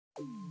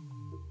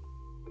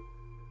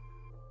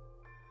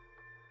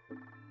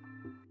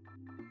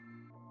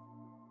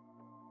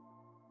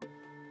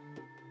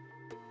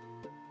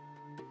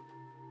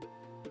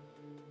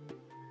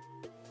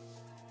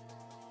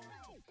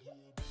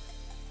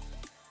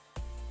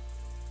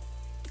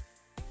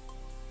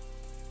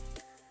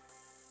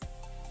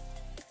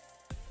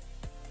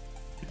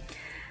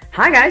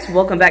Hi guys,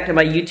 welcome back to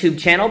my YouTube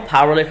channel,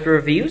 Powerlifter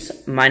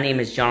Reviews. My name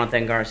is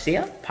Jonathan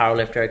Garcia,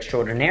 Powerlifter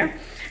Extraordinaire.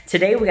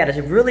 Today we got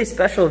a really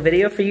special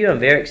video for you. I'm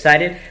very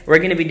excited. We're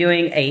going to be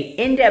doing an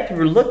in-depth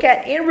look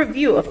at and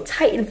review of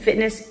Titan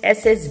Fitness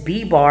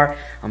SSB bar.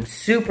 I'm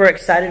super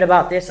excited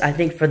about this. I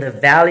think for the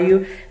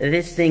value,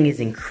 this thing is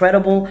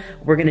incredible.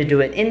 We're going to do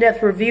an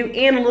in-depth review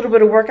and a little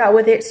bit of workout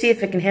with it, see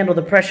if it can handle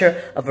the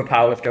pressure of a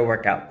powerlifter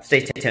workout.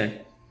 Stay tuned.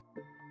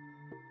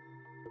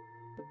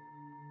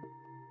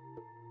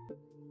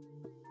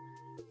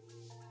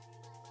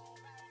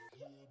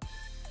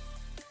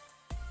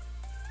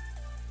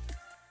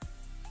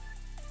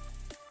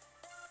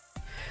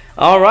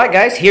 Alright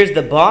guys, here's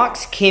the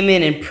box. Came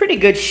in pretty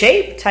good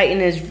shape. Titan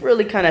has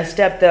really kind of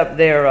stepped up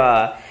their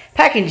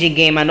packaging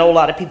game. I know a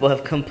lot of people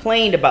have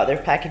complained about their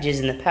packages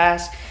in the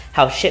past,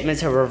 how shipments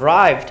have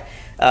arrived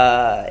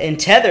in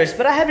tethers,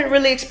 but I haven't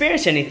really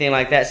experienced anything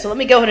like that. So let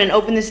me go ahead and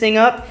open this thing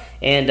up,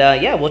 and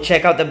yeah, we'll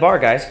check out the bar,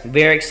 guys.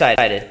 Very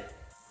excited.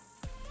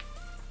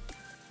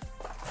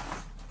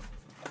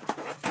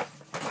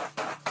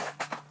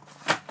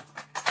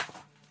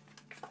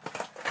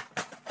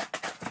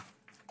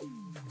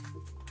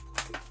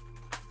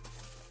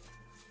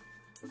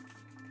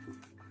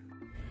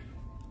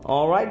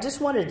 Alright,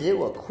 just wanted to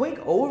do a quick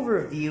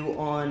overview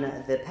on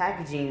the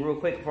packaging real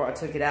quick before I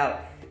took it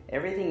out.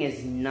 Everything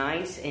is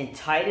nice and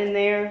tight in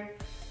there.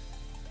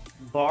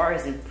 Bar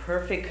is in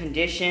perfect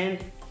condition.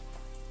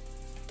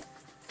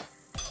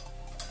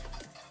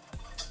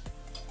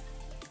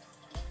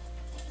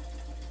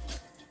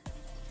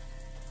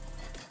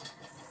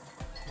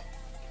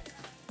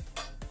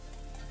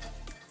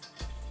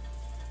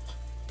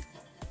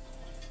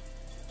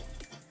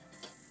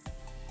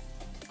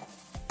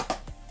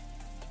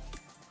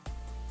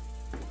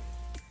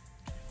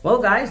 Well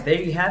guys, there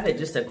you have it,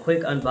 just a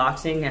quick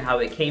unboxing and how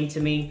it came to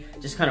me.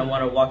 Just kind of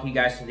want to walk you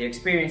guys through the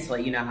experience,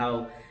 let you know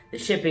how the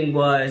shipping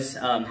was,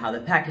 how the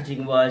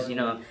packaging was, you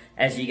know,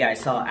 as you guys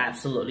saw,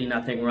 absolutely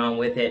nothing wrong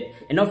with it.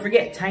 And don't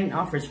forget, Titan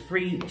offers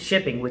free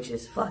shipping, which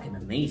is fucking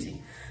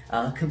amazing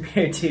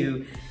compared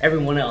to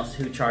everyone else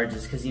who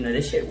charges, because, you know,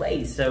 this shit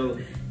weighs. So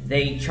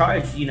they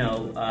charge, you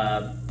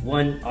know,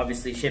 one,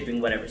 obviously shipping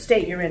whatever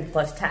state you're in,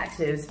 plus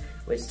taxes,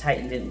 which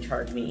Titan didn't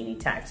charge me any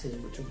taxes,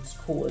 which was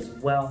cool as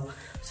well.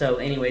 So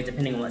anyway,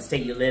 depending on what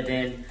state you live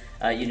in,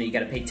 you know, you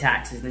gotta pay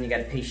taxes, then you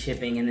gotta pay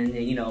shipping, and then,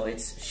 you know,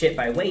 it's shipped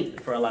by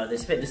weight for a lot of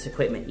this fitness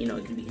equipment. You know,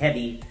 it can be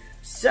heavy.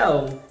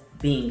 So,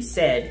 being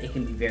said, it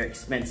can be very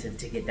expensive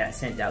to get that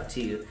sent out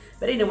to you.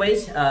 But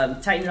anyways,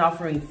 Titan's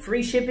offering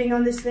free shipping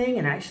on this thing,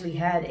 and I actually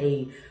had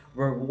a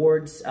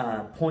rewards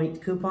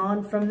point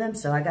coupon from them.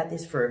 So I got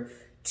this for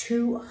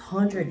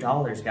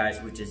 $200,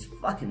 guys, which is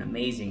fucking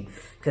amazing.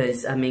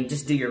 Because, I mean,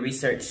 just do your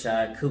research.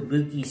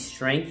 Kabuki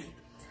Strength,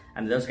 I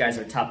mean, those guys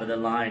are top of the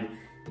line.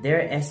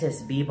 Their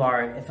SSB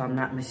bar, if I'm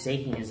not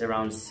mistaken, is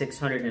around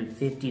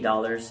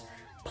 $650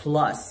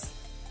 plus,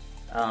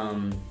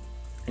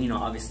 you know,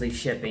 obviously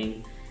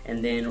shipping.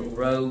 And then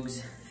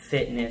Rogue's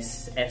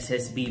Fitness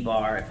SSB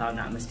bar, if I'm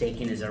not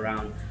mistaken, is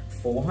around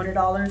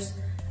 $400.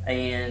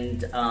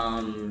 And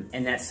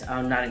that's,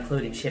 I'm not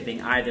including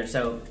shipping either.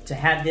 So to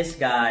have this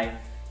guy,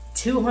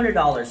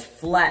 $200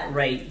 flat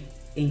rate,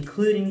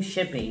 including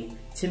shipping,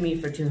 to me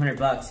for 200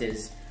 bucks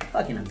is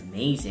fucking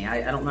amazing.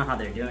 I don't know how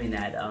they're doing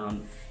that.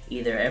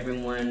 Either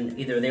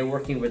they're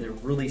working with a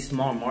really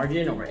small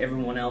margin, or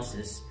everyone else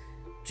is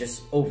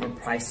just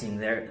overpricing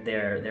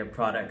their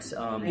products.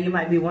 You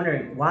might be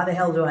wondering, why the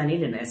hell do I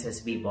need an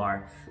SSB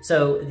bar?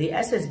 So the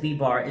SSB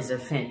bar is a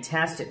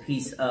fantastic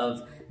piece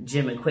of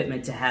gym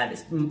equipment to have.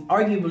 It's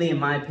arguably, in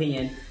my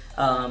opinion,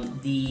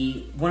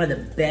 one of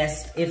the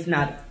best, if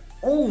not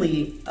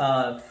only,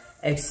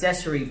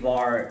 accessory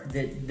bar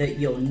that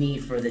you'll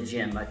need for the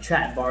gym.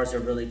 Trap bars are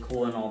really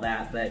cool and all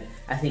that, but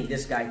I think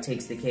this guy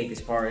takes the cake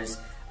as far as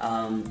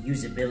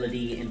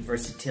usability and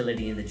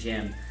versatility in the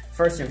gym.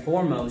 First and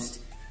foremost,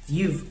 if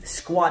you've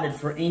squatted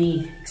for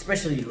any,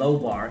 especially low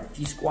bar, if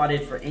you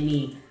squatted for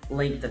any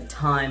length of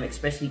time,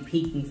 especially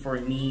peaking for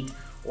a meet,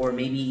 or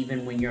maybe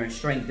even when you're in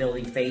strength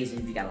building phase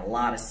and you've got a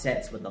lot of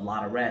sets with a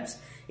lot of reps,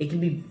 it can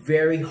be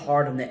very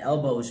hard on the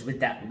elbows with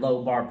that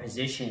low bar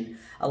position.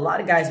 A lot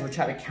of guys will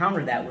try to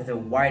counter that with a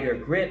wider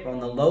grip on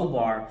the low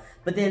bar,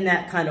 but then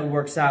that kind of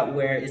works out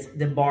where it's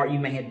the bar, you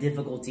may have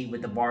difficulty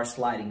with the bar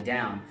sliding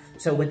down.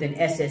 So with an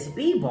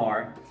SSB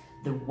bar,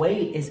 the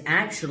weight is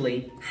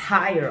actually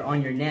higher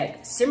on your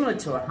neck, similar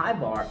to a high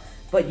bar,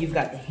 but you've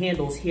got the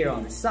handles here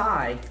on the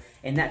side,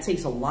 and that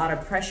takes a lot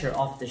of pressure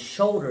off the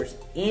shoulders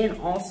and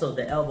also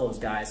the elbows,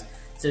 guys.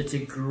 So it's a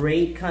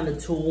great kind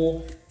of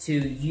tool to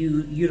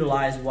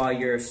utilize while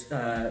you're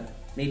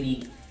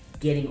maybe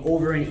getting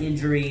over an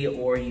injury,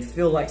 or you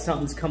feel like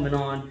something's coming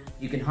on.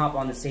 You can hop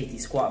on the safety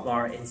squat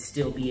bar and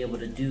still be able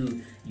to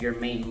do your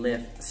main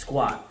lift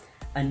squat.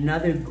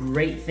 Another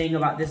great thing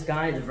about this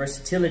guy, the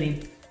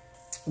versatility.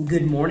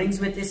 Good mornings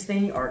with this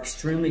thing are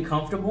extremely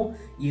comfortable.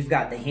 You've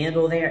got the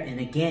handle there, and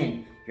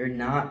again, you're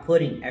not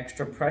putting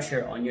extra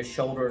pressure on your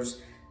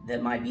shoulders,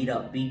 that might be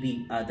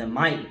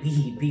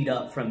beat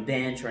up from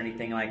bench or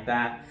anything like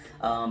that,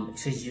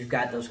 because you've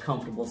got those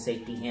comfortable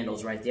safety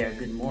handles right there.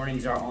 Good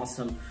mornings are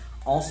awesome.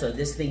 Also,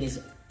 this thing is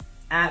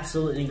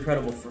absolutely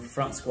incredible for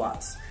front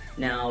squats.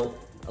 Now,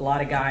 a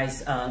lot of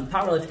guys,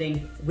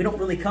 powerlifting, we don't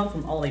really come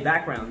from ollie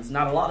backgrounds.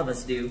 Not a lot of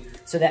us do.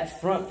 So that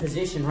front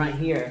position right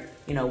here,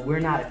 you know, we're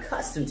not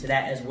accustomed to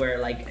that as where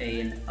like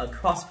a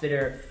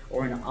CrossFitter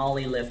or an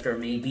ollie lifter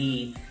may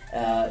be,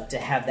 to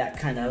have that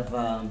kind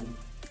of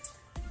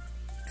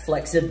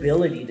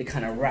flexibility to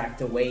kind of rack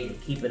the weight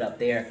and keep it up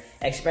there,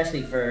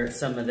 especially for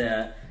some of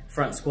the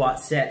front squat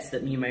sets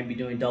that you might be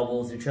doing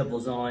doubles and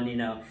triples on. You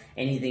know,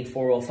 anything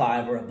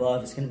 405 or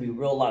above, it's going to be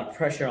a lot of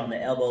pressure on the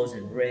elbows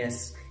and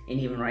wrists, and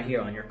even right here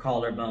on your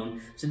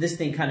collarbone. So this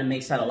thing kind of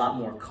makes that a lot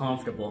more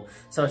comfortable.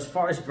 So as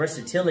far as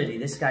versatility,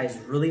 this guy is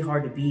really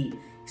hard to beat,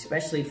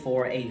 especially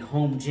for a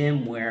home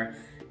gym where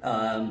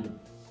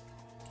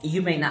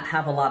you may not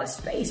have a lot of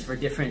space for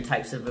different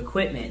types of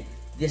equipment.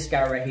 This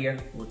guy right here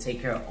will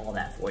take care of all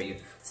that for you.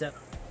 So,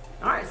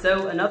 all right,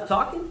 so enough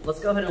talking. Let's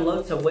go ahead and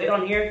load some weight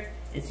on here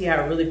and see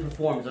how it really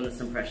performs under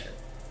some pressure.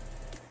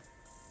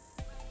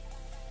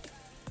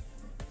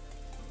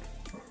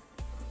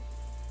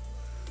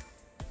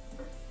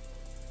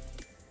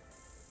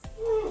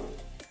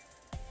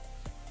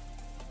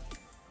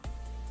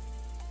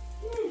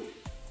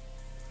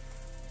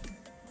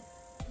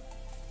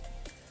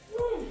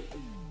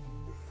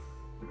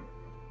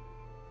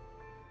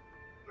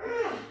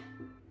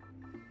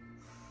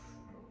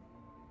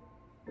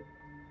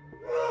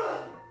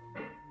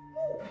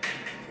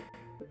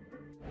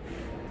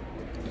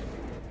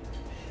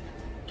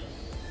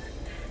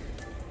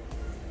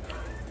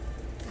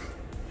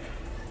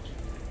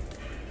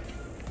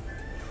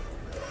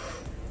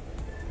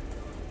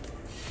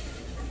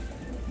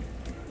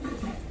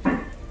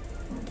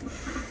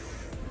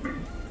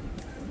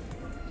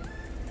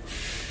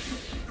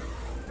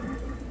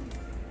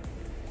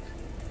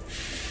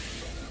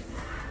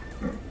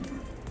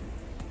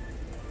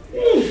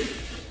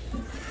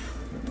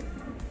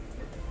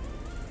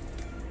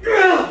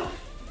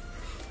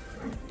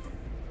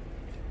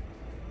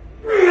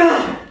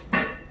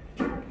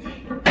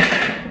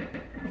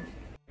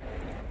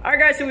 Alright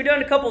guys, so we're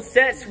doing a couple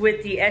sets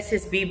with the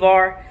SSB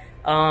bar.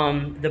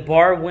 The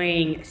bar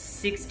weighing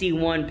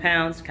 61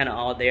 pounds, kind of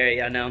all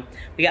there, I know.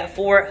 We got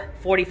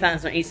 40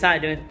 pounds on each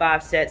side, doing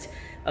 5 sets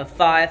of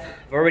 5.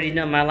 I've already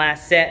done my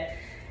last set.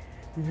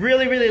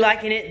 Really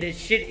liking it. This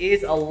shit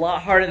is a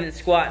lot harder than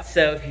squats,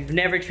 so if you've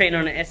never trained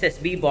on an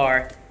SSB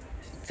bar,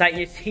 tighten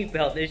your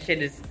seatbelt.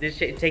 This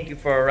shit take you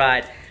for a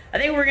ride. I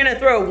think we're gonna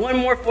throw one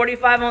more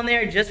 45 on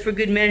there just for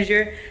good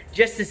measure,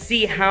 just to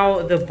see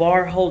how the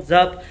bar holds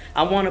up.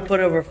 I wanna put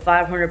over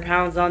 500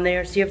 pounds on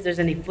there, see if there's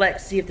any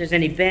flex, see if there's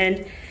any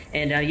bend.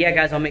 And yeah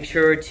guys, I'll make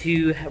sure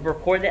to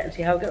record that and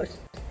see how it goes.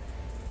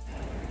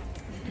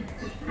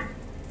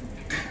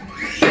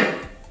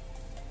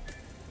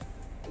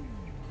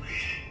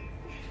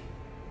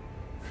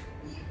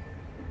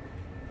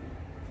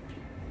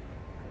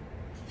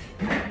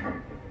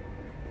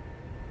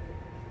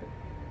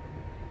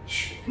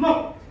 Come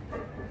on.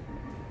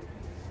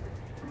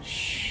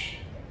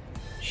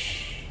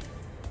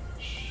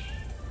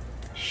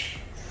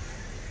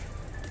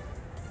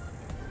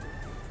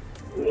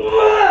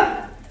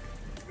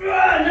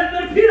 Nothing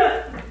but a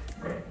peanut.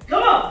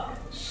 Come on.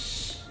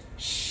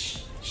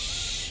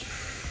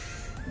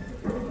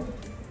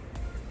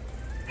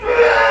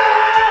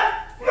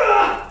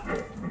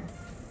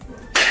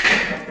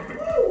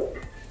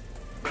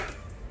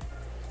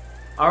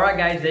 All right,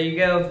 guys, there you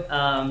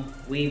go.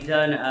 We've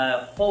done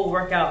a whole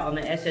workout on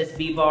the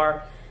SSB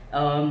bar.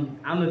 I'm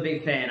a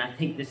big fan. I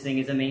think this thing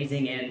is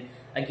amazing. And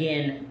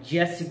again,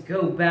 just to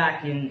go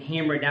back and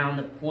hammer down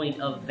the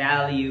point of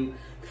value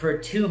for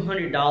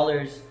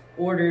 $200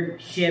 ordered,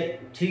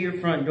 shipped to your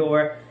front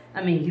door.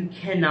 I mean, you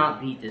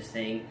cannot beat this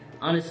thing.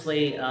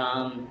 Honestly,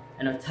 I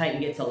know Titan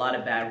gets a lot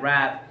of bad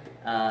rap.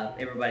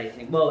 Everybody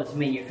thinks, well, it's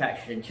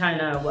manufactured in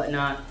China or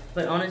whatnot.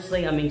 But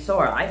honestly, I mean, so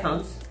are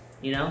iPhones.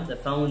 You know, the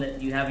phone that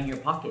you have in your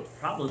pocket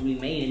probably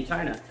made in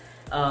China.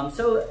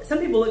 So some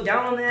people look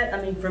down on that.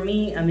 I mean, for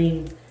me, I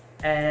mean,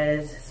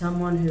 as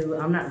someone who,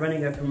 I'm not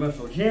running a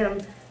commercial gym,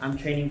 I'm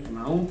training for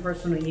my own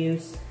personal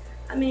use.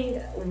 I mean,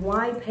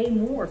 why pay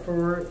more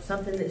for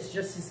something that's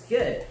just as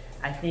good?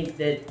 I think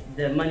that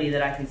the money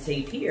that I can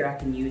save here, I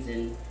can use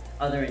in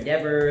other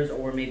endeavors,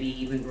 or maybe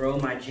even grow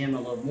my gym a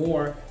little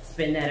more,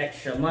 spend that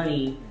extra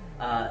money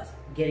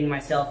getting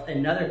myself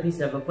another piece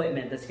of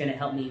equipment that's gonna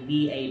help me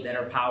be a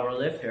better power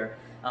lifter.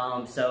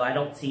 So I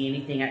don't see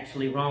anything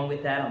actually wrong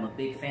with that. I'm a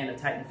big fan of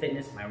Titan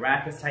Fitness. My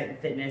rack is Titan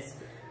Fitness.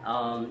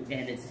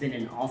 And it's been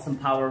an awesome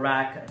power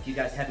rack. If you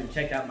guys haven't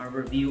checked out my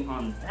review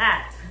on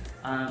that,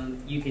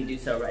 you can do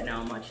so right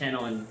now on my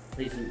channel, and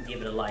please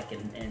give it a like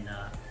and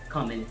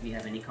comment if you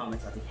have any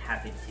comments. I'll be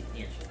happy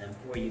to answer them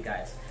for you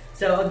guys.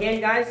 So again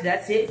guys,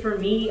 that's it for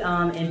me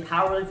in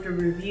powerlifter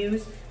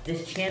reviews.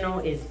 This channel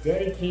is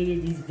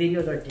dedicated, these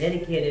videos are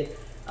dedicated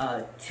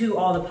to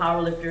all the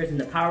powerlifters in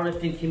the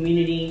powerlifting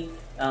community,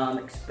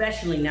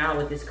 especially now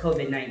with this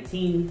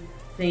COVID-19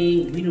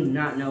 thing. We do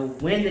not know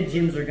when the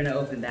gyms are gonna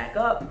open back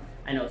up.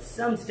 I know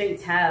some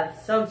states have,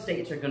 some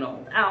states are gonna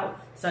hold out.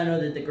 So I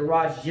know that the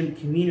garage gym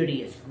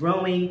community is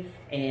growing.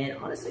 And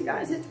honestly,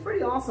 guys, it's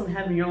pretty awesome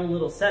having your own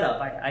little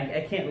setup.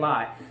 I can't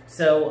lie.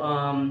 So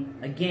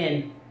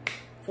again,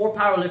 for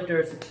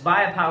powerlifters,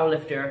 buy a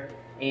powerlifter,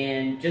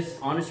 and just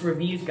honest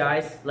reviews,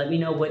 guys. Let me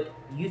know what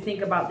you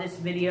think about this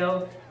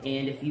video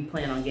and if you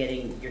plan on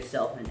getting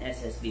yourself an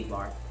SSB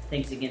bar.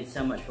 Thanks again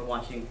so much for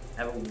watching.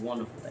 Have a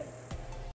wonderful day.